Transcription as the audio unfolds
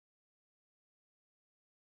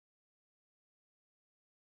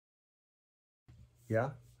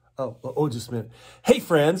Yeah? Oh, just a minute. Hey,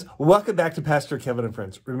 friends. Welcome back to Pastor Kevin and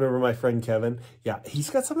Friends. Remember my friend Kevin? Yeah, he's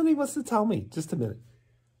got something he wants to tell me. Just a minute.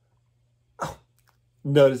 Oh,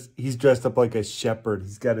 notice he's dressed up like a shepherd.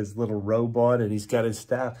 He's got his little robe on and he's got his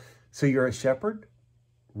staff. So you're a shepherd?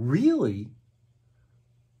 Really?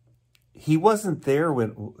 He wasn't there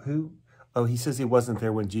when... Who? Oh, he says he wasn't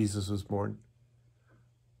there when Jesus was born.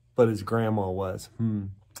 But his grandma was.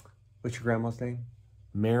 What's your grandma's name?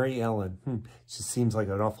 Mary Ellen. She seems like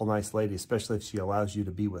an awful nice lady, especially if she allows you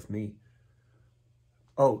to be with me.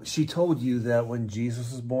 Oh, she told you that when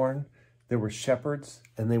Jesus was born, there were shepherds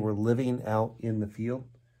and they were living out in the field.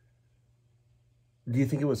 Do you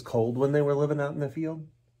think it was cold when they were living out in the field?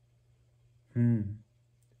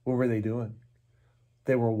 What were they doing?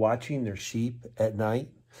 They were watching their sheep at night.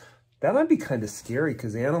 That might be kind of scary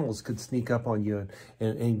because animals could sneak up on you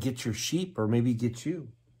and get your sheep or maybe get you.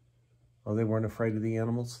 Oh, they weren't afraid of the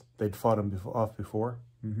animals? They'd fought them off before?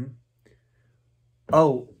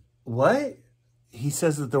 Oh, what? He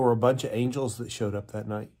says that there were a bunch of angels that showed up that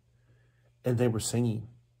night. And they were singing.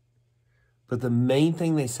 But the main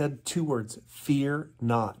thing they said, 2 words, fear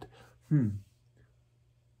not.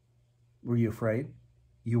 Were you afraid?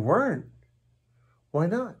 You weren't. Why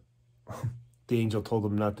not? The angel told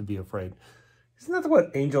them not to be afraid. Isn't that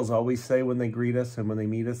what angels always say when they greet us and when they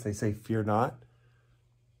meet us? They say, fear not.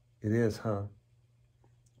 It is, huh?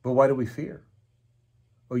 But why do we fear?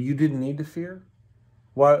 Oh, you didn't need to fear?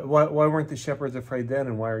 Why weren't the shepherds afraid then,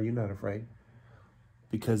 and why are you not afraid?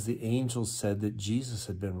 Because the angels said that Jesus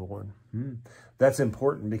had been born. That's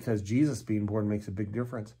important because Jesus being born makes a big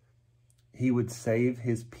difference. He would save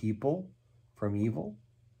his people from evil.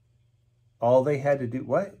 All they had to do,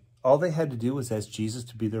 what? All they had to do was ask Jesus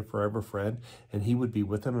to be their forever friend, and he would be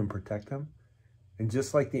with them and protect them. And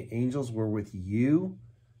just like the angels were with you,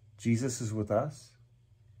 Jesus is with us.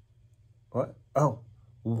 What? Oh,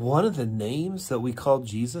 one of the names that we call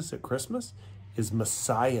Jesus at Christmas is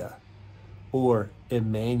Messiah or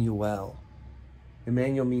Emmanuel.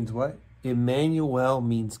 Emmanuel means what? Emmanuel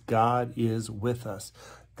means God is with us.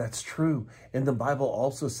 That's true. And the Bible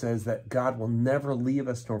also says that God will never leave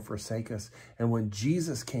us nor forsake us. And when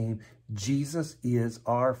Jesus came, Jesus is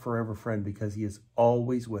our forever friend because he is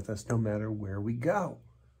always with us no matter where we go.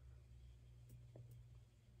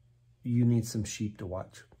 You need some sheep to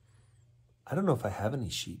watch. I don't know if I have any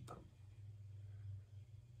sheep.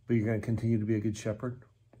 But you're going to continue to be a good shepherd?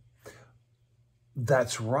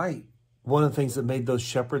 That's right. One of the things that made those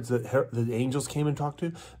shepherds that the angels came and talked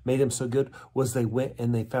to, made them so good, was they went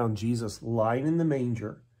and they found Jesus lying in the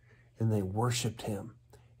manger and they worshiped him.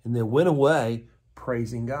 And they went away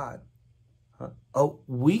praising God. Oh,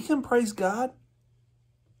 we can praise God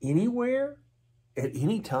anywhere, at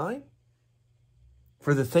any time?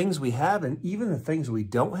 For the things we have and even the things we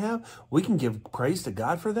don't have, we can give praise to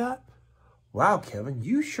God for that? Wow, Kevin,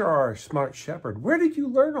 you sure are a smart shepherd. Where did you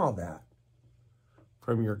learn all that?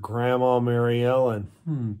 From your grandma, Mary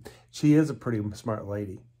Ellen. She is a pretty smart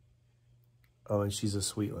lady. Oh, and she's a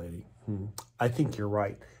sweet lady. I think you're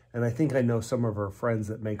right. And I think I know some of her friends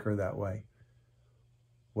that make her that way.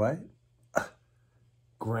 What?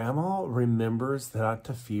 Grandma remembers not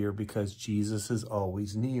to fear because Jesus is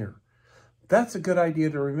always near. That's a good idea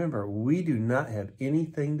to remember. We do not have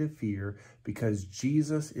anything to fear because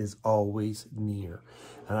Jesus is always near.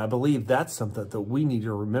 And I believe that's something that we need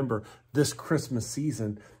to remember this Christmas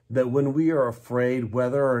season, that when we are afraid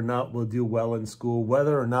whether or not we'll do well in school,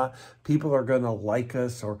 whether or not people are going to like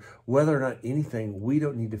us, or whether or not anything, we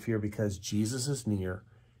don't need to fear because Jesus is near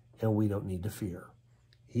and we don't need to fear.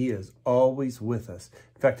 He is always with us.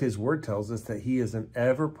 In fact, his word tells us that he is an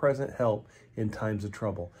ever-present help in times of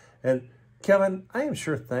trouble. And Kevin, I am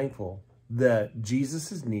sure thankful that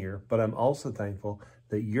Jesus is near, but I'm also thankful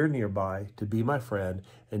that you're nearby to be my friend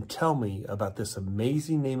and tell me about this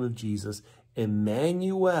amazing name of Jesus,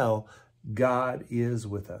 Emmanuel. God is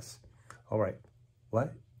with us. All right.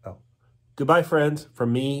 What? Oh, goodbye, friends,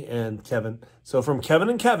 from me and Kevin. So from Kevin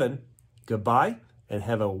and Kevin, goodbye and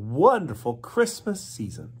have a wonderful Christmas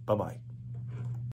season. Bye-bye.